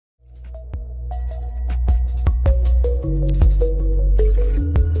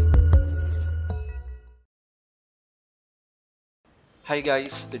Hi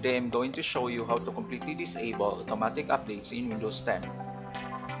guys, today I'm going to show you how to completely disable automatic updates in Windows 10.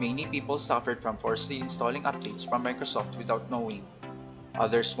 Many people suffered from forcibly installing updates from Microsoft without knowing.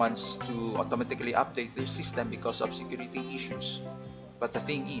 Others want to automatically update their system because of security issues. But the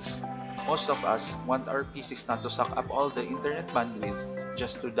thing is, most of us want our PCs not to suck up all the internet bandwidth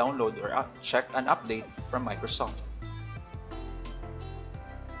just to download or check an update from Microsoft.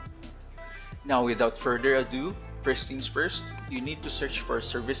 Now without further ado, first things first, you need to search for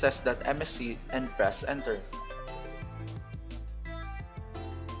services.msc and press enter.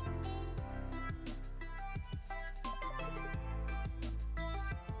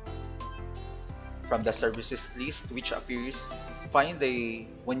 From the services list which appears, find the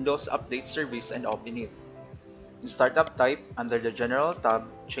Windows Update service and open it. In Startup type, under the General tab,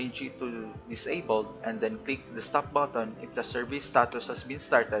 change it to Disabled and then click the Stop button. If the service status has been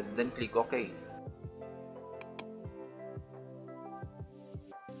started, then click OK.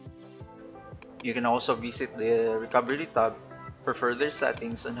 You can also visit the Recovery tab for further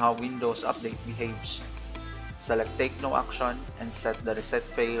settings on how Windows Update behaves. Select Take No Action and set the reset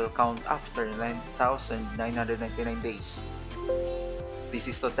fail count after 9,999 days. This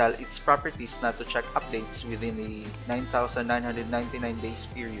is to tell its properties not to check updates within the 9,999 days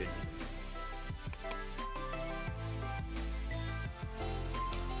period.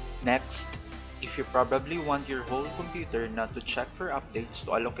 Next, if you probably want your whole computer not to check for updates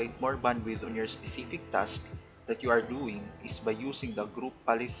to allocate more bandwidth on your specific task that you are doing is by using the Group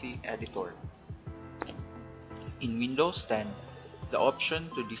Policy Editor. In Windows 10, the option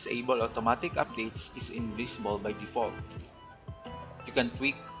to disable automatic updates is invisible by default. You can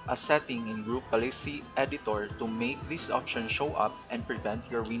tweak a setting in Group Policy Editor to make this option show up and prevent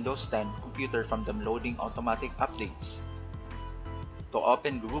your Windows 10 computer from downloading automatic updates. To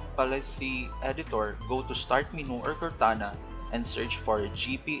open Group Policy Editor, go to Start menu or Cortana and search for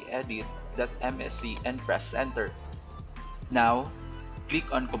gpedit.msc and press enter. Now, click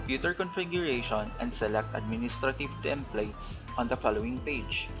on Computer Configuration and select Administrative Templates on the following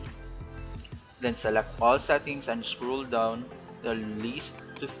page. Then select All Settings and scroll down the list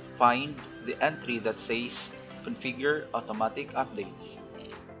to find the entry that says Configure Automatic Updates.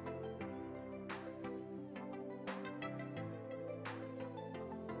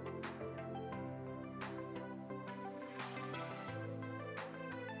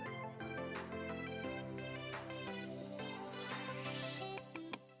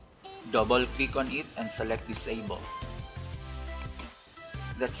 Double-click on it and select Disable.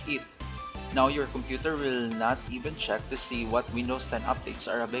 That's it. Now your computer will not even check to see what Windows 10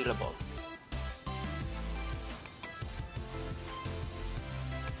 updates are available.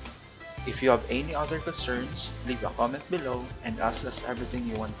 If you have any other concerns, leave a comment below and ask us everything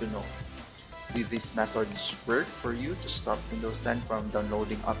you want to know. Did these methods work for you to stop Windows 10 from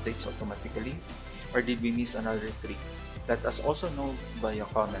downloading updates automatically? Or did we miss another trick? Let us also know via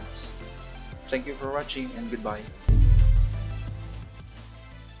comments. Thank you for watching and goodbye.